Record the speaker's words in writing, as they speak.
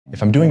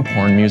If I'm doing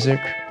porn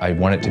music, I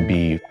want it to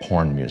be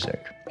porn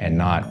music and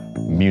not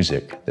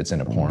music that's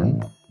in a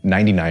porn.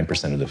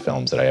 99% of the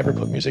films that I ever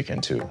put music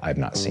into, I've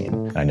not seen,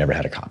 and I never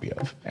had a copy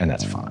of, and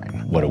that's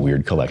fine. What a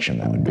weird collection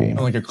that would be.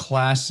 Like a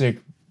classic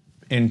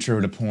intro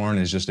to porn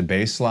is just a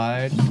bass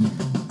slide.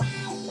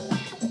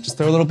 Just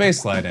throw a little bass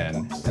slide in,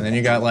 and then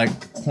you got like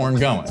porn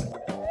going.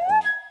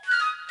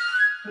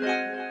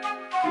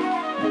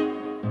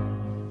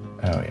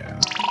 Oh yeah.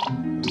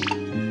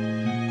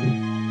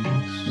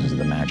 This is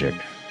the magic.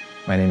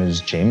 My name is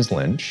James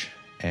Lynch,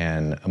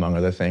 and among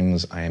other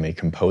things, I am a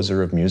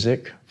composer of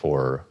music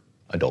for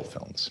adult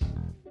films.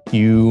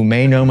 You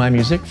may know my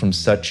music from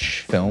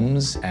such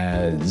films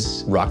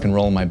as Rock and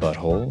Roll in My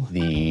Butthole,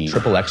 The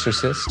Triple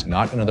Exorcist,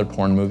 Not Another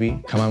Porn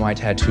Movie, Come On My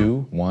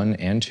Tattoo, 1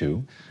 and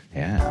 2,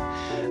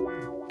 yeah.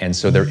 And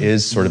so there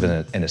is sort of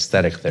an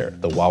aesthetic there.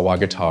 The wah-wah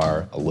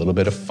guitar, a little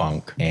bit of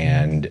funk,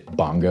 and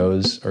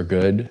bongos are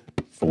good.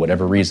 For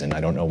whatever reason,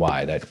 I don't know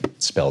why, that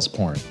spells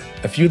porn.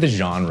 A few of the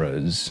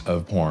genres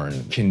of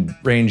porn can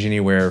range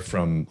anywhere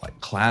from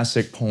like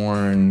classic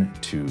porn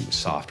to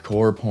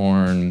softcore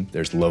porn.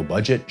 There's low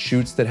budget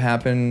shoots that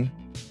happen.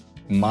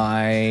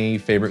 My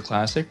favorite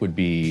classic would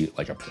be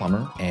like a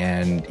plumber.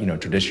 And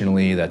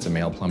traditionally that's a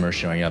male plumber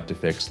showing up to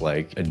fix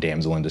like a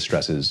damsel in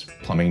distress's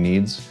plumbing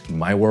needs. In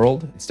my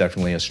world, it's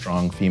definitely a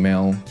strong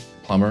female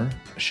plumber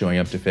showing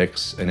up to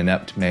fix an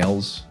inept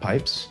male's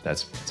pipes.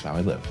 That's how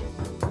I live.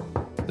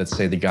 Let's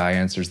say the guy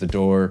answers the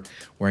door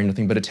wearing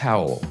nothing but a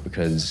towel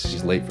because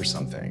he's late for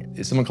something.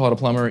 Is someone called a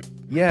plumber?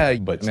 Yeah,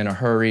 but I'm in a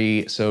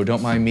hurry, so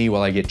don't mind me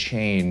while I get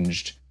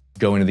changed.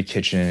 Go into the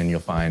kitchen and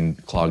you'll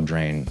find clogged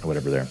drain or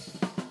whatever there.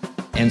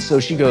 And so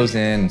she goes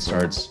in and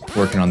starts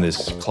working on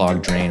this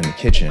clogged drain in the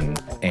kitchen,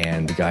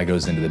 and the guy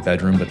goes into the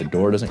bedroom, but the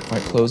door doesn't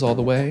quite close all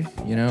the way,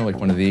 like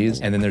one of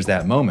these. And then there's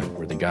that moment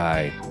where the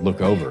guy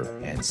look over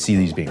and see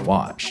these being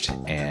watched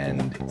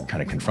and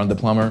kind of confront the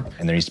plumber,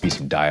 and there needs to be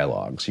some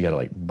dialogue. So you gotta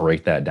like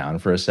break that down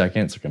for a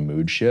second. It's like a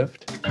mood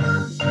shift.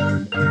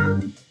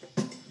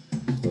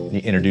 You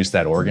introduce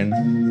that organ.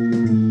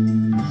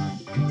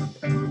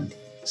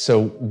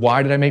 So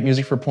why did I make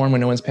music for porn when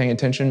no one's paying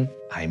attention?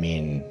 I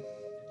mean,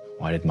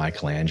 why did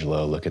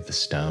Michelangelo look at the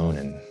stone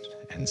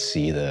and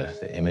see the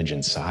image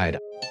inside?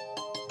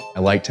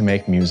 I like to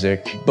make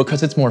music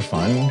because it's more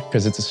fun,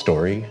 because it's a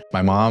story.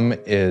 My mom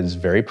is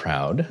very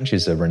proud.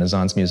 She's a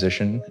Renaissance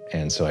musician,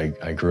 and so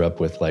I grew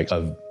up with like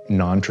a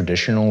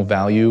non-traditional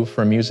value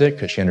for music,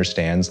 because she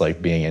understands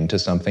like being into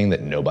something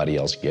that nobody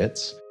else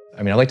gets.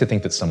 I mean, I like to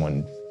think that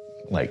someone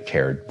like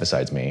cared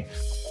besides me.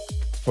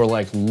 For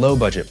like low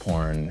budget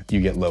porn, you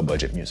get low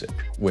budget music,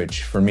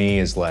 which for me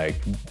is like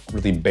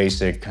really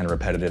basic, kind of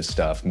repetitive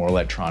stuff, more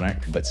electronic,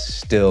 but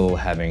still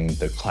having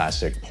the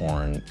classic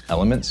porn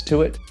elements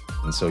to it.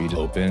 And so you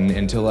open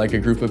into like a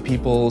group of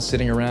people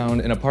sitting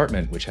around an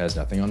apartment, which has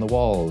nothing on the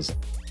walls.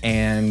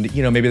 And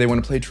maybe they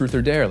want to play Truth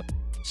or Dare.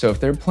 So if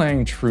they're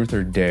playing Truth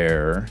or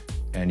Dare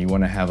and you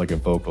want to have like a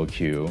vocal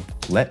cue,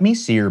 let me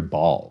see your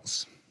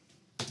balls.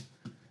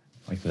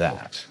 Like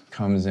that.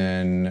 Comes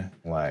in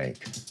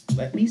like,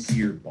 let me see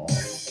your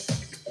balls.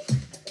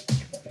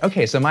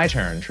 Okay, so my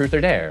turn, Truth or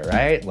Dare,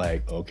 right?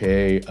 Like,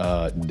 okay,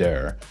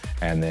 dare.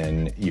 And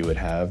then you would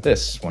have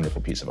this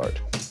wonderful piece of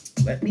art.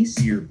 Let me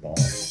see your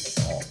balls.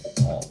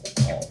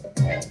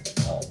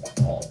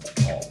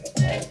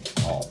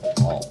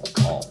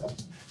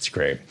 It's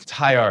great. It's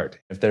high art.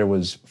 If there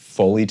was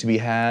Foley to be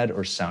had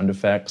or sound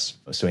effects,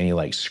 so any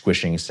like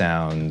squishing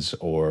sounds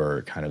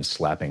or kind of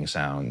slapping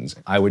sounds,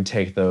 I would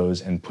take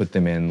those and put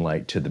them in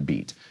like to the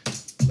beat.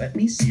 Let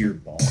me see your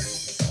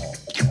balls.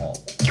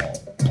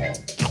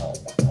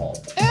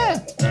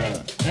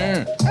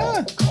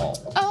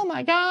 Oh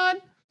my God.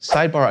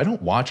 Sidebar, I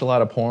don't watch a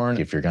lot of porn.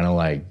 If you're gonna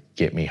like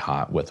get me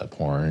hot with a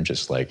porn,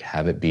 just like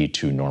have it be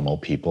two normal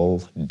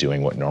people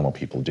doing what normal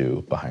people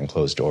do behind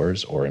closed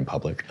doors or in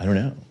public. I don't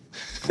know.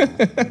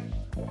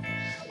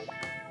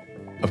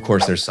 Of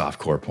course, there's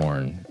softcore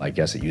porn. I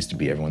guess it used to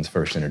be everyone's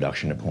first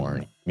introduction to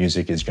porn.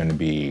 Music is going to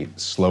be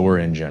slower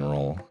in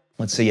general.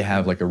 Let's say you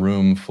have like a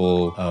room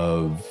full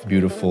of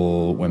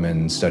beautiful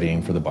women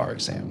studying for the bar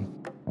exam.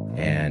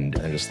 And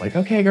they're just like,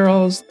 okay,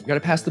 girls, we gotta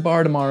pass the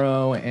bar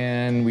tomorrow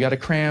and we gotta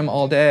cram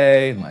all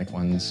day. And like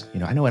one's,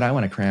 I know what I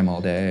wanna cram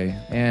all day.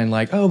 And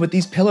like, oh, but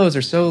these pillows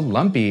are so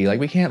lumpy. Like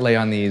we can't lay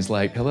on these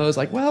like pillows.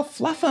 Like, well,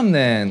 fluff them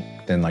then.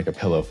 Then like a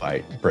pillow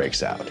fight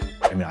breaks out.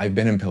 I mean, I've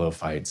been in pillow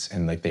fights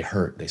and like they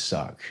hurt, they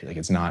suck. Like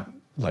it's not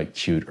like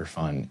cute or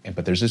fun,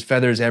 but there's just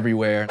feathers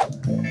everywhere.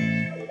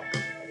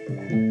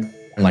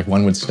 And like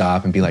one would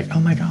stop and be like, oh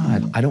my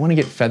God, I don't want to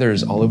get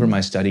feathers all over my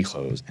study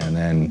clothes. And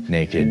then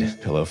naked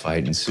pillow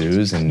fight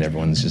ensues and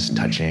everyone's just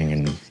touching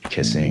and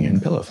kissing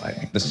and pillow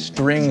fighting. The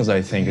strings,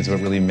 I think, is what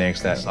really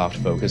makes that soft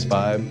focus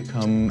vibe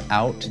come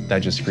out. That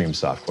just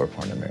screams softcore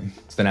porn to me.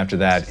 So then after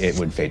that, it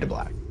would fade to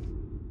black.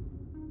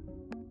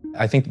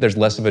 I think that there's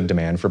less of a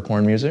demand for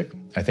porn music.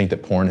 I think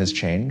that porn has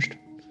changed.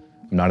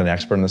 I'm not an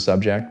expert on the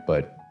subject,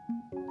 but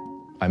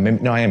I am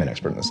an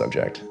expert in the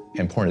subject,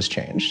 and porn has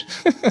changed.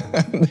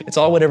 It's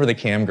all whatever the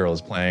cam girl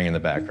is playing in the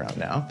background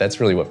now.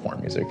 That's really what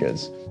porn music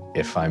is.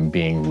 if I'm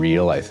being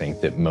real, I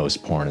think that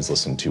most porn is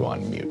listened to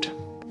on mute.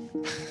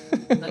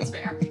 That's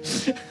fair.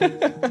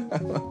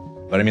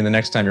 But I mean, the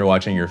next time you're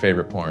watching your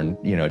favorite porn,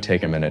 you know,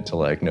 take a minute to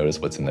like notice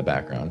what's in the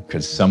background,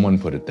 because someone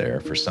put it there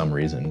for some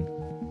reason.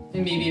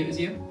 And maybe it was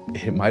you?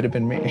 It might have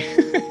been me.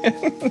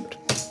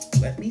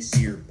 Let me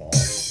see your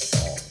balls.